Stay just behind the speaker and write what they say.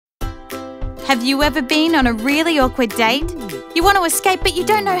Have you ever been on a really awkward date? You want to escape but you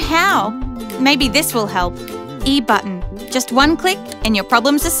don't know how? Maybe this will help. eButton. Just one click and your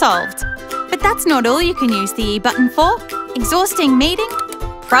problems are solved. But that's not all you can use the eButton for. Exhausting meeting?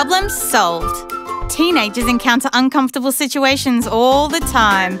 Problems solved. Teenagers encounter uncomfortable situations all the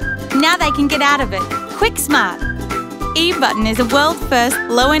time. Now they can get out of it. Quick smart. eButton is a world-first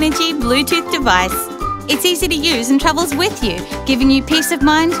low-energy Bluetooth device. It's easy to use and travels with you, giving you peace of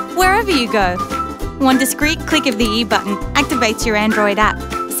mind wherever you go. One discreet click of the eButton activates your Android app,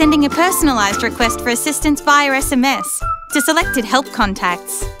 sending a personalised request for assistance via SMS to selected help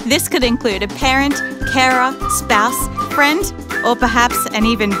contacts. This could include a parent, carer, spouse, friend, or perhaps an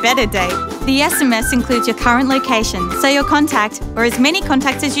even better date. The SMS includes your current location, so your contact, or as many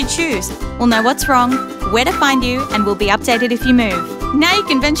contacts as you choose, will know what's wrong, where to find you, and will be updated if you move. Now you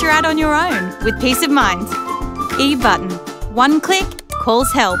can venture out on your own with peace of mind. eButton. One click,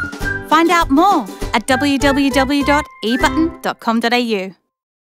 calls help. Find out more at www.ebutton.com.au.